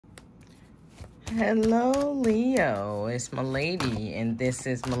Hello, Leo. It's my lady, and this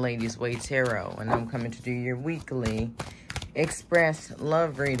is my Lady's Way Tarot, and I'm coming to do your weekly express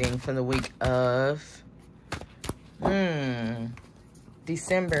love reading for the week of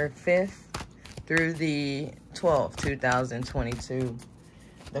December 5th through the 12th, 2022.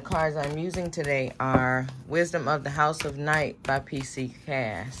 The cards I'm using today are Wisdom of the House of Night by PC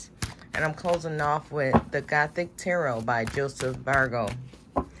Cass, and I'm closing off with the Gothic Tarot by Joseph Vargo.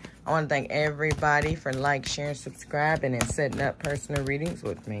 I want to thank everybody for sharing, subscribing, and setting up personal readings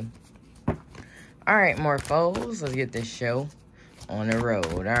with me. All right, Morphos, let's get this show on the road.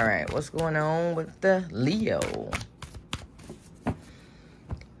 All right, what's going on with the Leo?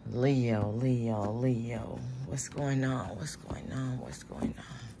 Leo. What's going on? What's going on?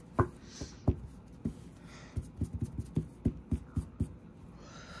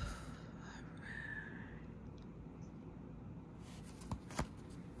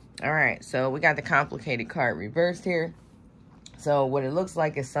 All right, so we got the complicated card reversed here. So what it looks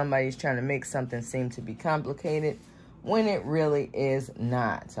like is somebody's trying to make something seem to be complicated when it really is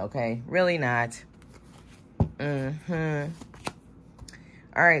not, okay? Really not. All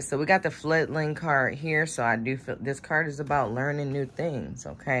right, so we got the Fledgling card here. So I do feel this card is about learning new things,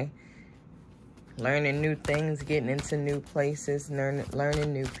 okay? Learning new things, getting into new places,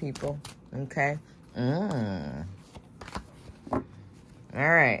 learning new people, okay? All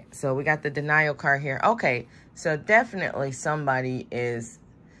right, so we got the denial card here. Okay, so definitely somebody is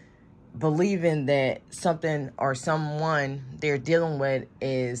believing that something or someone they're dealing with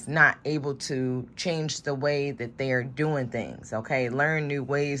is not able to change the way that they're doing things, okay? Learn new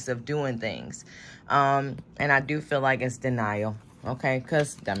ways of doing things. And I do feel like it's denial, okay?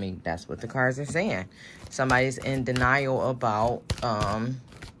 Because, I mean, that's what the cards are saying. Somebody's in denial about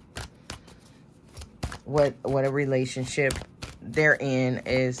what a relationship they're in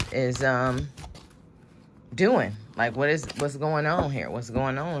is doing. Like, what's going on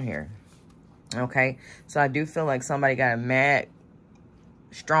here? Okay, so I do feel like somebody got a mad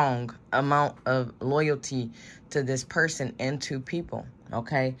strong amount of loyalty to this person and to people,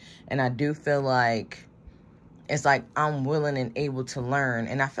 okay? And I do feel like it's like I'm willing and able to learn,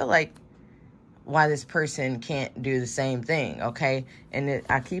 and I feel like why this person can't do the same thing, okay? And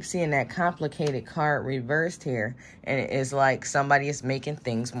I keep seeing that complicated card reversed here, and it is like somebody is making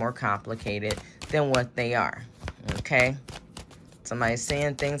things more complicated than what they are, okay? Somebody's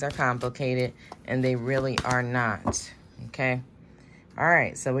saying things are complicated, and they really are not, okay? All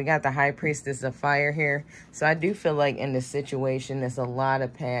right, so we got the High Priestess of Fire here. So I do feel like in this situation, there's a lot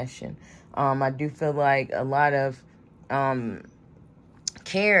of passion. I do feel like a lot of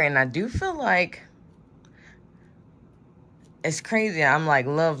care, and I do feel like it's crazy. I'm like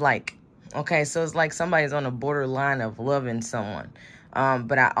okay, so it's like somebody's on the borderline of loving someone,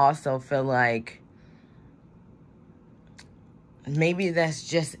 but I also feel like maybe that's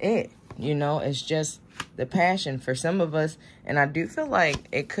just it, you know? It's just the passion for some of us, and I do feel like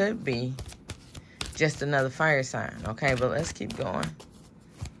it could be just another fire sign, okay? But let's keep going.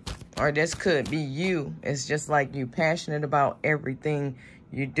 Or this could be you. It's just like you passionate about everything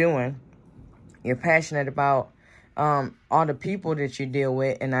you're doing. You're passionate about all the people that you deal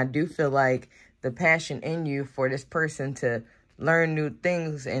with. And I do feel like the passion in you for this person to learn new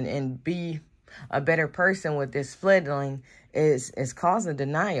things and be a better person with this fledgling is causing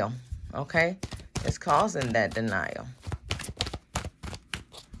denial. Okay? It's causing that denial.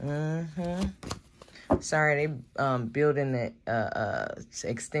 Sorry, they building the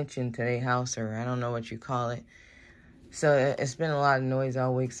extension to their house, or I don't know what you call it. So it's been a lot of noise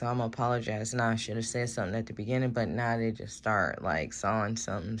all week, so I'm going to apologize. Now I should have said something at the beginning, but now they just start like sawing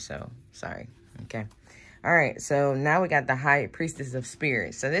something, so sorry. Okay. All right, so now we got the High Priestess of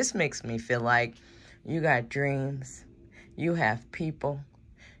Spirit. So this makes me feel like you got dreams, you have people,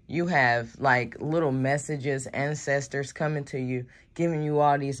 you have like little messages, ancestors coming to you, giving you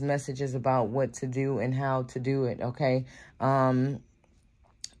all these messages about what to do and how to do it, okay? But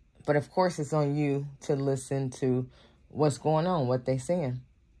of course it's on you to listen to what's going on, what they saying,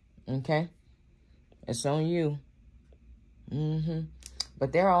 okay? It's on you.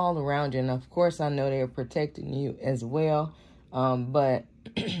 But they're all around you, and of course I know they're protecting you as well, but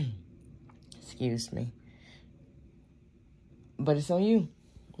excuse me, but it's on you,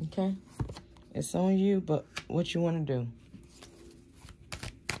 okay? It's on you, but what you want to do.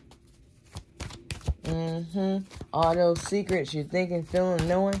 All those secrets you're thinking, feeling,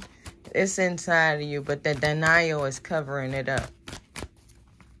 knowing, it's inside of you, but the denial is covering it up.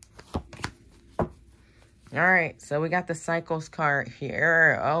 All right, so we got the Cycles card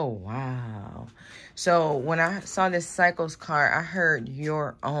here. Oh, wow. So when I saw this Cycles card, I heard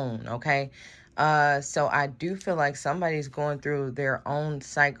your own, okay? So I do feel like somebody's going through their own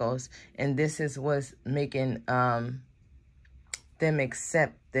cycles, and this is what's making them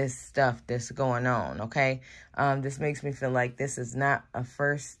accept this stuff that's going on, okay? This makes me feel like this is not a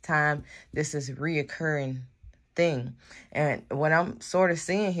first time. This is a reoccurring thing. And what I'm sort of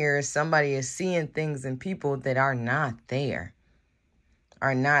seeing here is somebody is seeing things in people that are not there.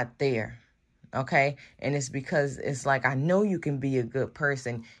 Okay? And it's because it's like, I know you can be a good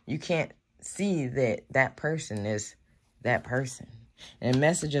person. You can't see that that person is that person. And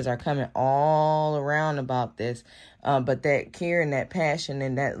messages are coming all around about this. But that care and that passion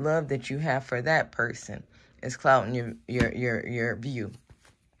and that love that you have for that person is clouding your view.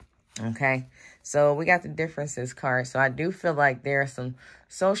 Okay? So we got the differences card. So I do feel like there are some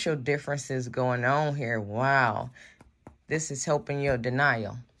social differences going on here. Wow. This is helping your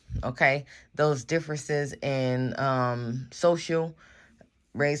denial. Okay? Those differences in social,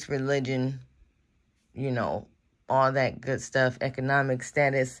 race, religion, you know, all that good stuff, economic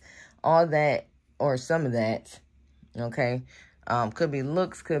status, all that, or some of that, okay? Could be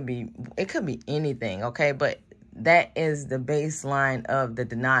looks, it could be anything, okay? But that is the baseline of the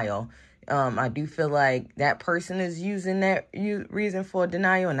denial. I do feel like that person is using that reason for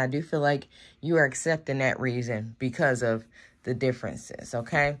denial, and I do feel like you are accepting that reason because of the differences,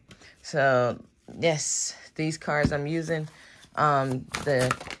 okay? So, yes, these cards I'm using,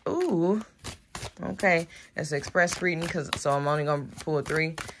 okay, it's express reading, so I'm only going to pull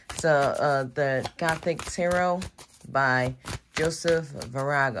 3. So, the Gothic Tarot by Joseph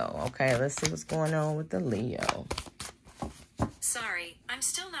Virago. Okay, let's see what's going on with the Leo. Sorry, I'm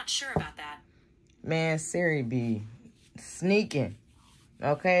still not sure about that. Man, Siri be sneaking.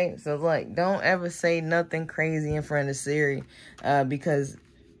 Okay, so like, don't ever say nothing crazy in front of Siri, because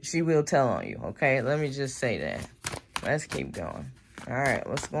she will tell on you. Okay, let me just say that. Let's keep going. All right,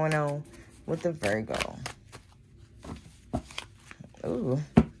 what's going on with the Virgo? Ooh,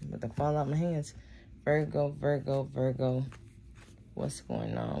 about to fall out my hands. Virgo. What's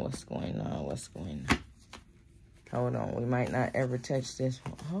going on? Hold on, we might not ever touch this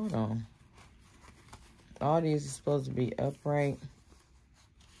one. Hold on. All these are supposed to be upright.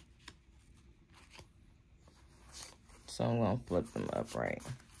 So I'm going to flip them upright.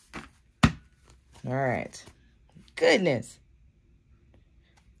 All right. Goodness.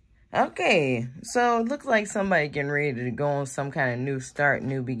 Okay, so it looks like somebody getting ready to go on some kind of new start,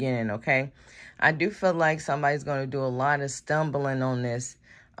 new beginning, okay? I do feel like somebody's going to do a lot of stumbling on this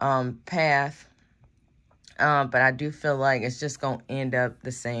path, but I do feel like it's just going to end up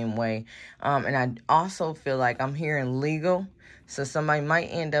the same way. And I also feel like I'm hearing legal, so somebody might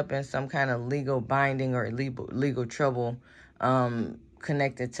end up in some kind of legal binding or legal trouble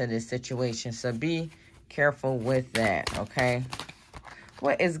connected to this situation, so be careful with that, okay?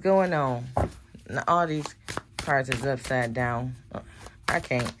 What is going on? Now, all these cards is upside down. I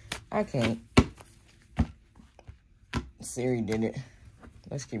can't. Siri did it.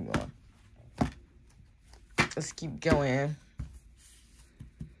 Let's keep going.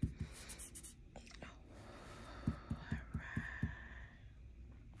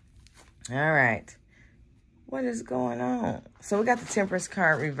 All right. What is going on? So we got the Temperance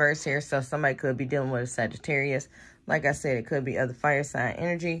card reversed here. So somebody could be dealing with a Sagittarius. Like I said, it could be other fire sign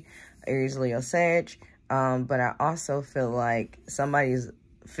energy, Aries, Leo, Sag. But I also feel like somebody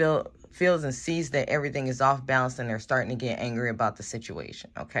feels and sees that everything is off balance and they're starting to get angry about the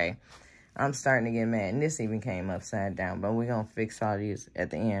situation, okay? I'm starting to get mad. And this even came upside down, but we're going to fix all these at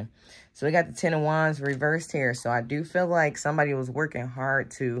the end. So we got the Ten of Wands reversed here. So I do feel like somebody was working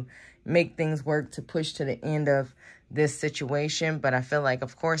hard to make things work, to push to the end of this situation. But I feel like,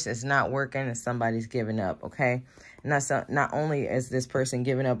 of course, it's not working and somebody's giving up, okay? And that's not only is this person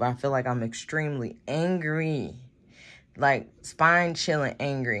giving up, but I feel like I'm extremely angry, like spine-chilling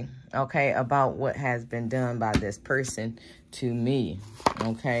angry, okay, about what has been done by this person to me,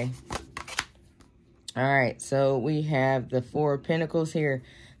 okay? All right, so we have the Four of Pentacles here.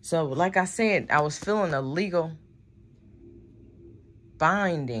 So, like I said, I was feeling a legal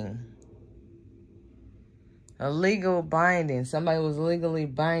binding. Somebody was legally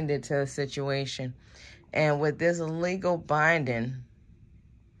binded to a situation. And with this legal binding,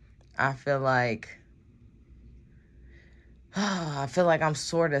 I feel like I'm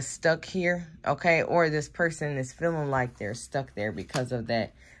sort of stuck here, okay? Or this person is feeling like they're stuck there because of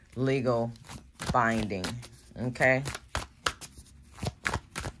that legal binding, okay?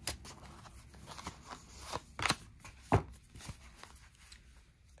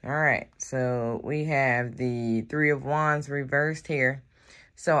 All right, so we have the Three of Wands reversed here.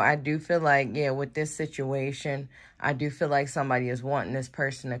 So I do feel like, yeah, with this situation, I do feel like somebody is wanting this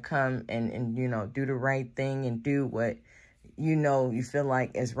person to come and you know, do the right thing and do what, you know, you feel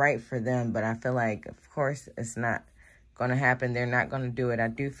like is right for them. But I feel like, of course, it's not going to happen. They're not going to do it. I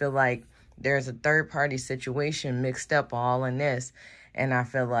do feel like there's a third-party situation mixed up all in this. And I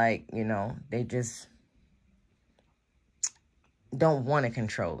feel like, you know, they just don't want to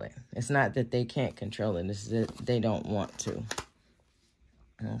control it. It's not that they can't control it. It's that they don't want to.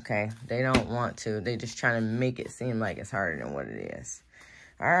 Okay? They don't want to. They just trying to make it seem like it's harder than what it is.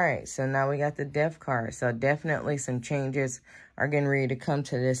 All right. So now we got the Death card. So definitely some changes are getting ready to come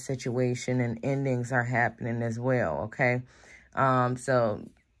to this situation, and endings are happening as well. Okay? So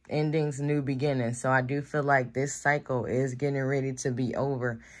endings, new beginnings. So I do feel like this cycle is getting ready to be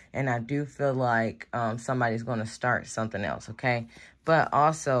over. And I do feel like somebody's going to start something else, okay? But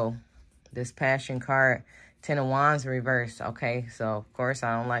also, this Passion card, 10 of Wands reversed, okay? So, of course,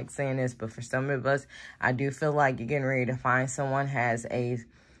 I don't like saying this, but for some of us, I do feel like you're getting ready to find someone has a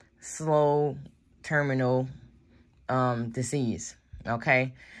slow terminal disease,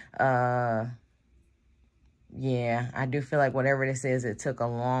 okay? Yeah, I do feel like whatever this is, it took a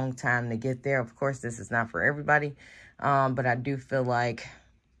long time to get there. Of course, this is not for everybody, but I do feel like,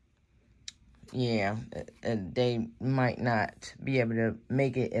 yeah, they might not be able to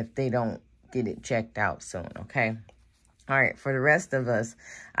make it if they don't get it checked out soon, okay? All right, for the rest of us,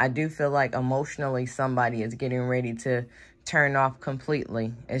 I do feel like emotionally somebody is getting ready to turn off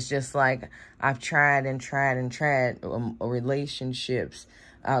completely. It's just like I've tried and tried and tried relationships.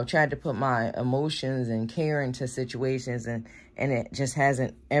 I've tried to put my emotions and care into situations, and it just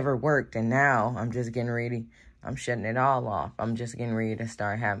hasn't ever worked. And now I'm just getting ready. I'm shutting it all off. I'm just getting ready to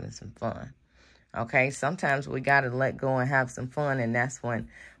start having some fun. Okay, sometimes we got to let go and have some fun, and that's when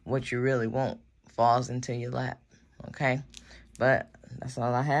what you really want falls into your lap. Okay, but that's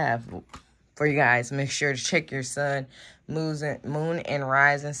all I have for you guys. Make sure to check your sun, moon, and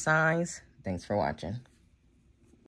rising signs. Thanks for watching.